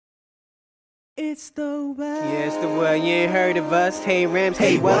It's the well. Yeah, it's the well. You ain't heard of us. Hey, Rams.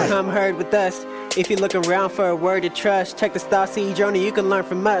 Hey, welcome. Herd with us. If you're looking around for a word to trust, check the Star Seed Journey. You can learn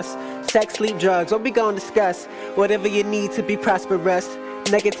from us. Sex, sleep, drugs. What we gonna discuss? Whatever you need to be prosperous.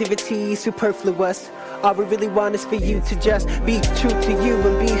 Negativity is superfluous. All we really want is for you to just be true to you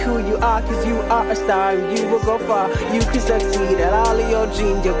and be who you are, cause you are a star and you will go far. You can succeed at all of your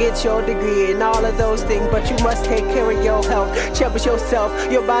dreams. You'll get your degree and all of those things, but you must take care of your health. Cherish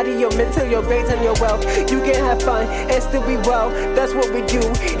yourself, your body, your mental, your grades, and your wealth. You can have fun and still be well. That's what we do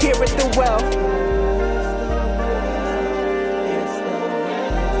here at the well.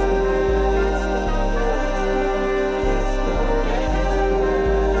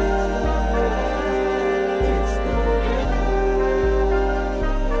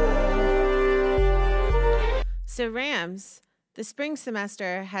 So Rams, the spring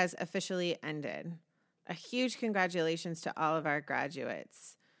semester has officially ended. A huge congratulations to all of our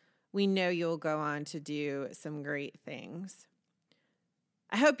graduates. We know you'll go on to do some great things.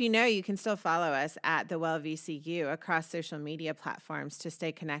 I hope you know you can still follow us at The Well VCU across social media platforms to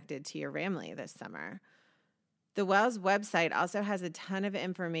stay connected to your family this summer. The Well's website also has a ton of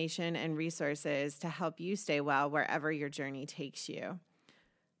information and resources to help you stay well wherever your journey takes you.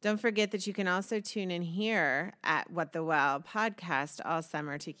 Don't forget that you can also tune in here at What the Well podcast all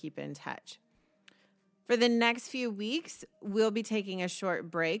summer to keep in touch. For the next few weeks, we'll be taking a short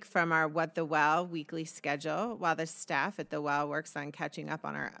break from our What the Well weekly schedule while the staff at the Well works on catching up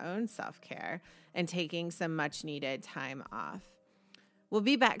on our own self-care and taking some much-needed time off. We'll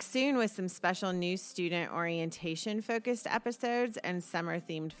be back soon with some special new student orientation-focused episodes and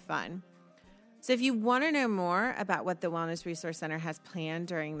summer-themed fun. So if you want to know more about what the Wellness Resource Center has planned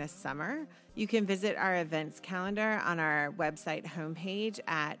during this summer, you can visit our events calendar on our website homepage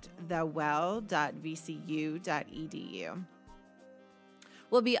at thewell.vcu.edu.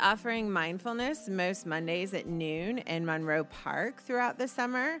 We'll be offering mindfulness most Mondays at noon in Monroe Park throughout the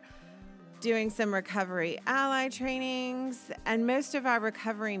summer, doing some recovery ally trainings, and most of our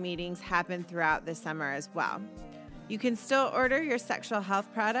recovery meetings happen throughout the summer as well. You can still order your sexual health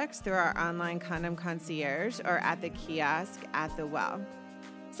products through our online condom concierge or at the kiosk at the Well.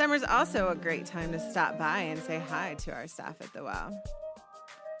 Summer's also a great time to stop by and say hi to our staff at the Well.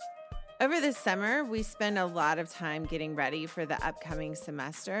 Over the summer, we spend a lot of time getting ready for the upcoming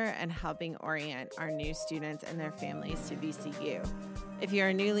semester and helping orient our new students and their families to VCU. If you're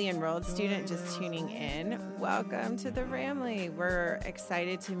a newly enrolled student just tuning in, welcome to the Ramley. We're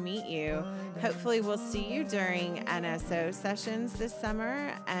excited to meet you. Hopefully we'll see you during NSO sessions this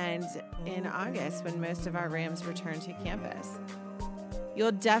summer and in August when most of our Rams return to campus.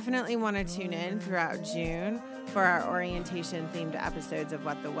 You'll definitely want to tune in throughout June for our orientation-themed episodes of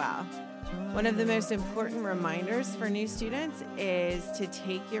What the Well. One of the most important reminders for new students is to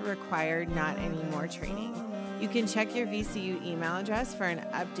take your required Not Anymore training. You can check your VCU email address for an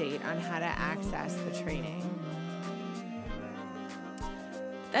update on how to access the training.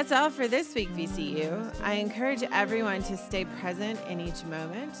 That's all for this week, VCU. I encourage everyone to stay present in each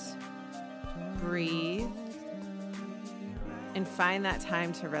moment, breathe, and find that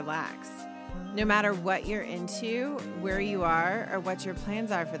time to relax. No matter what you're into, where you are, or what your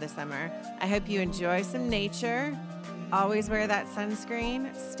plans are for the summer, I hope you enjoy some nature. Always wear that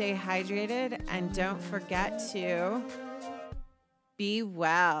sunscreen, stay hydrated, and don't forget to be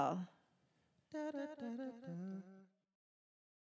well.